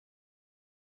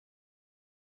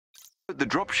The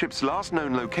dropship's last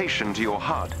known location to your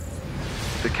HUD.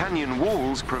 The canyon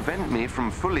walls prevent me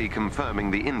from fully confirming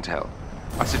the intel.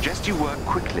 I suggest you work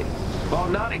quickly. Well,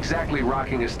 not exactly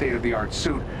rocking a state-of-the-art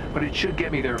suit, but it should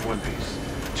get me there in one piece.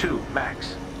 2,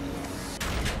 max.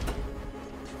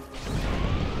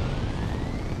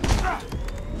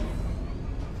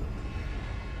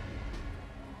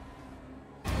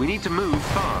 We need to move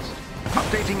fast.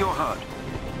 Updating your HUD.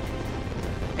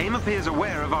 AIM appears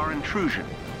aware of our intrusion.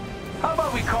 How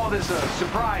about we call this a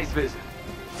surprise visit?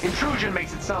 Intrusion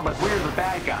makes it sound like we're the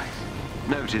bad guys.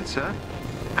 Noted, sir.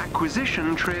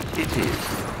 Acquisition trip it is.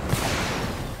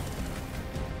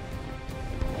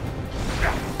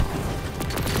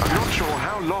 I'm not sure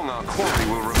how long our quarry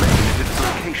will remain at its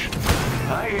location.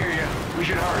 I hear you. We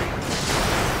should hurry.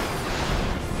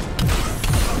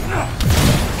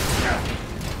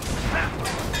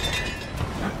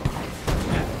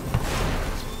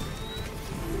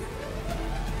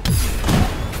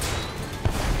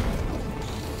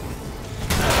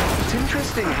 It's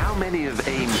interesting how many of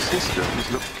AIM's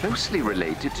systems look closely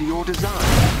related to your design.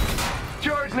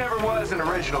 George never was an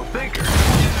original thinker.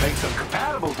 Makes them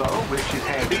compatible, though, which is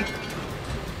handy.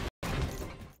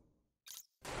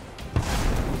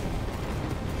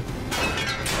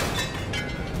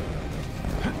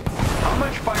 How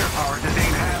much firepower does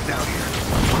AIM have down here?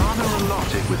 Rather a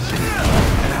lot, it would seem.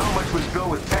 And how much was built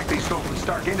with tech they stole from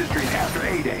Stark Industries after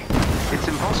A-Day? It's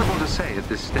impossible to say at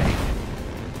this stage.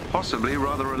 Possibly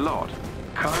rather a lot.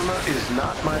 Karma is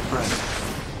not my friend.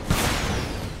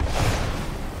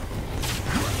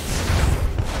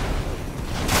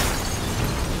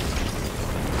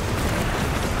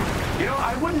 You know,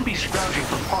 I wouldn't be scrounging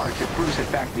for parts if Bruce had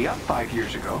backed me up 5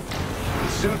 years ago. The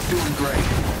suit's doing great.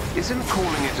 Isn't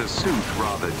calling it a suit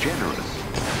rather generous?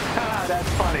 Ah, that's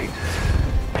funny.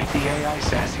 Make the AI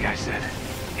sassy, I said.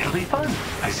 It'll be fun,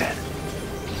 I said.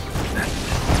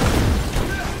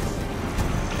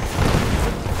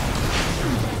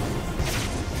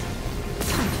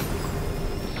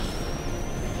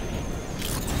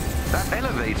 That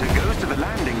elevator goes to the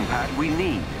landing pad we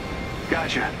need.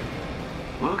 Gotcha.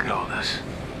 Look at all this.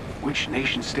 Which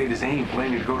nation-state is AIM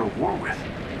planning to go to war with?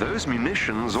 Those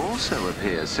munitions also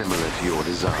appear similar to your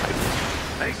design.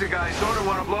 Makes the guy sort of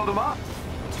want to blow them up.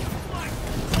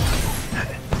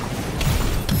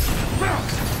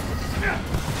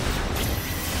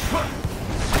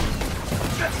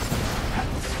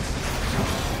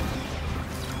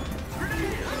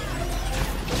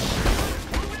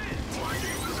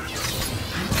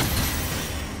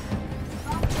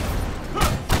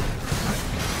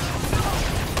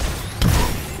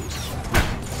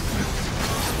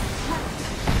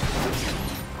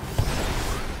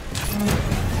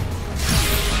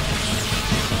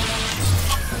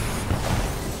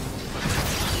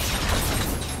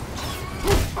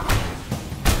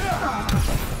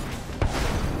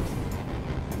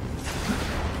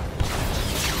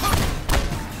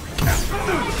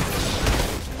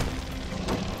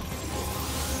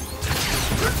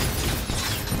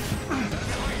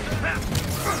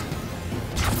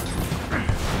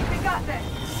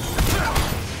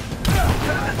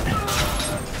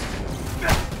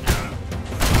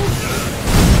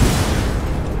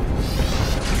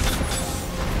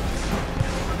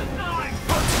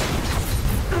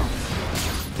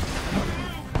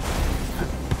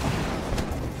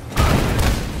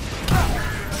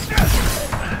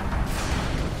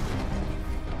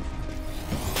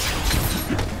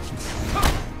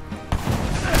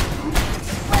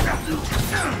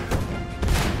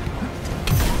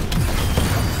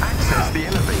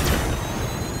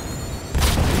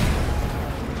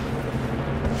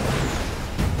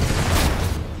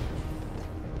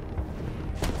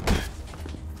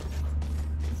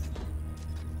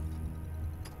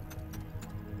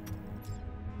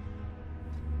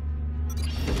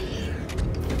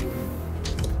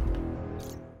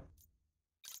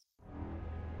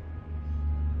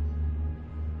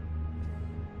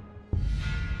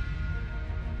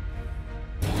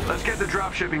 Let's get the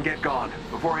dropship and get gone,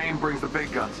 before AIM brings the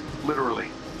big guns. Literally.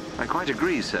 I quite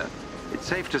agree, sir. It's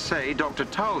safe to say Dr.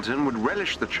 Tarleton would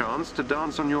relish the chance to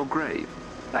dance on your grave.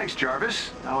 Thanks,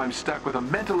 Jarvis. Now I'm stuck with a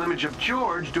mental image of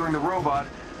George doing the robot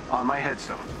on my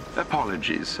headstone.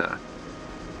 Apologies, sir.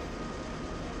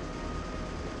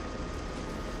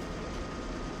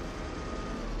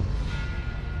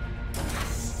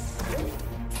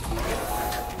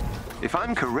 If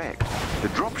I'm correct, the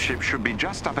dropship should be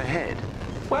just up ahead.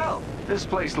 Well, this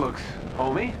place looks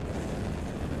homey.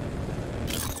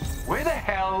 Where the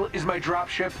hell is my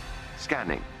dropship?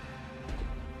 Scanning.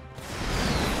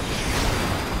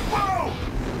 Whoa!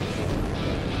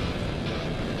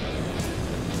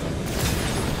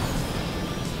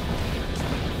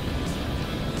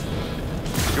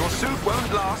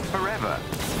 last forever.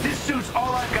 This suit's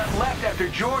all I've got left after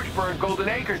George burned Golden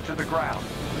Acres to the ground.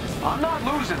 I'm not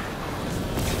losing it.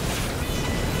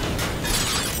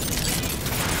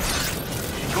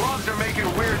 Gloves are making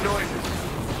weird noises.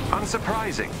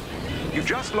 Unsurprising. You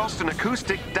just lost an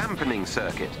acoustic dampening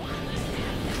circuit.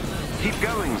 Keep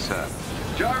going, sir.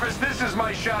 Jarvis, this is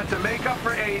my shot to make up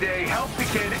for A-Day, help the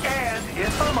kid, and,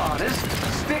 if I'm honest,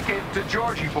 stick it to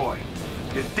Georgie boy.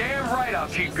 You're damn right I'll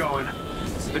keep going.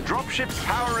 The dropship's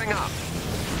powering up.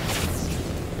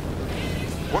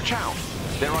 Watch out.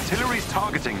 Their artillery's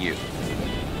targeting you.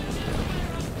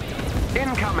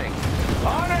 Incoming.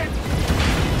 On it!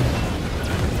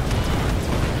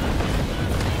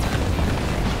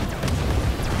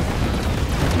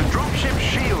 The dropship's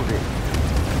shielded.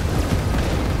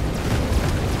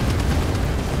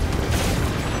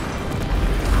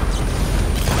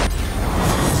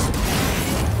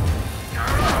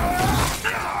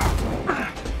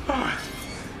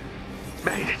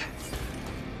 Made it.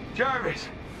 Jarvis.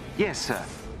 Yes, sir.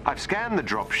 I've scanned the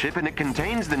dropship and it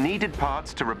contains the needed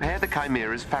parts to repair the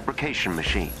Chimera's fabrication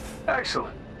machine.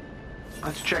 Excellent.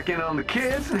 Let's check in on the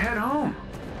kids and head home.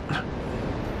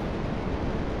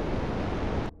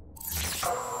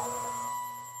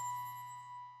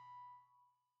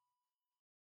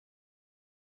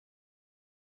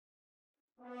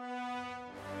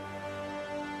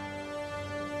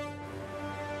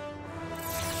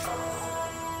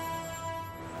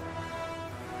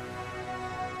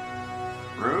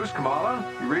 Bruce, Kamala,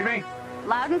 you read me?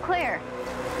 Loud and clear.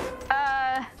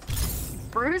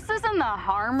 Bruce is in the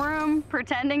harm room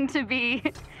pretending to be,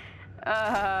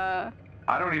 I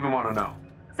don't even want to know.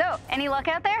 So, any luck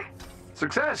out there?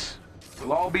 Success.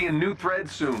 We'll all be in new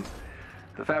threads soon.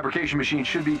 The fabrication machine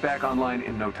should be back online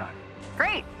in no time.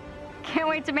 Great. Can't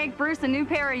wait to make Bruce a new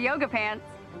pair of yoga pants.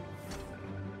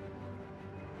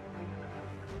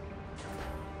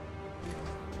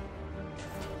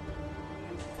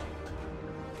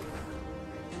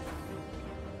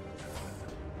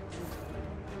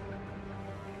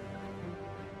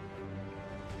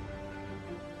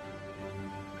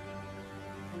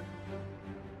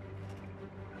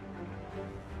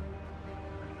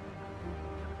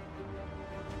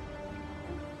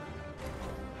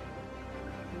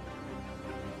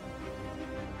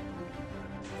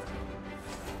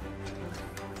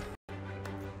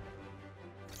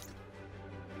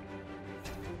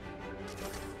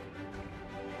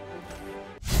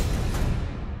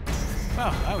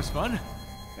 Well, that was fun.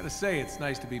 Gotta say, it's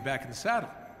nice to be back in the saddle.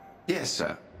 Yes,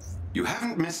 sir. You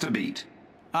haven't missed a beat.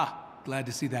 Ah, glad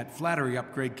to see that flattery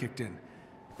upgrade kicked in.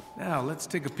 Now, let's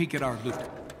take a peek at our loot.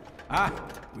 Ah,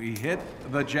 we hit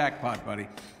the jackpot, buddy.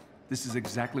 This is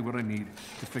exactly what I need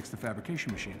to fix the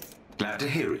fabrication machine. Glad to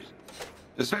hear it.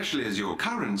 Especially as your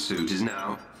current suit is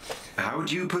now, how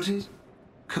would you put it?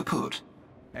 Kaput.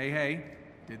 Hey,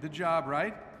 did the job,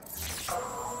 right?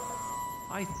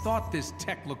 I thought this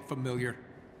tech looked familiar.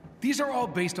 These are all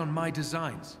based on my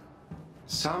designs.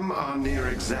 Some are near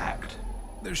exact.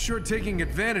 They're sure taking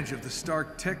advantage of the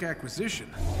Stark tech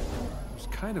acquisition. I was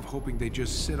kind of hoping they'd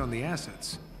just sit on the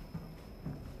assets.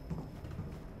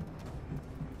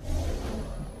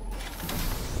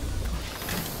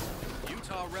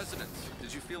 Utah residents,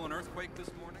 did you feel an earthquake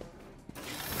this morning?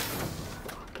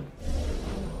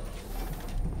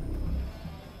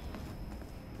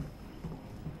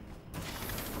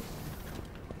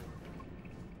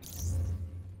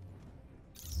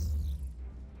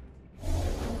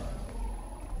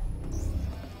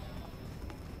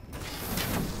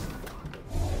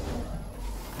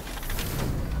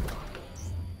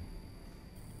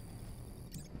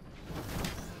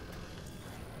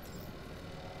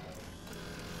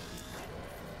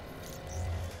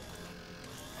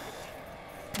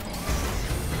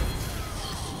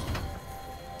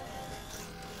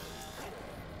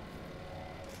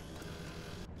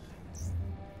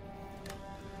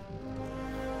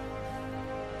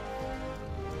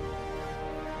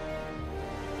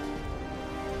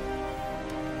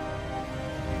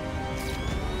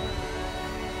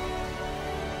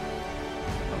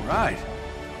 Right.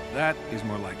 That is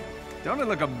more like it. Don't it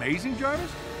look amazing,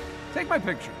 Jarvis? Take my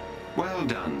picture. Well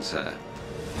done, sir.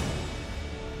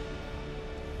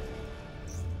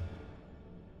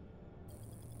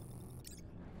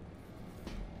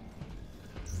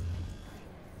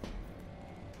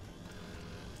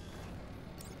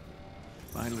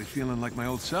 Finally feeling like my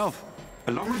old self.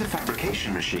 Along with the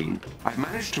fabrication machine, I've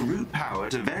managed to route power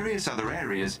to various other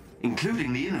areas,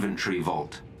 including the inventory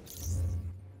vault.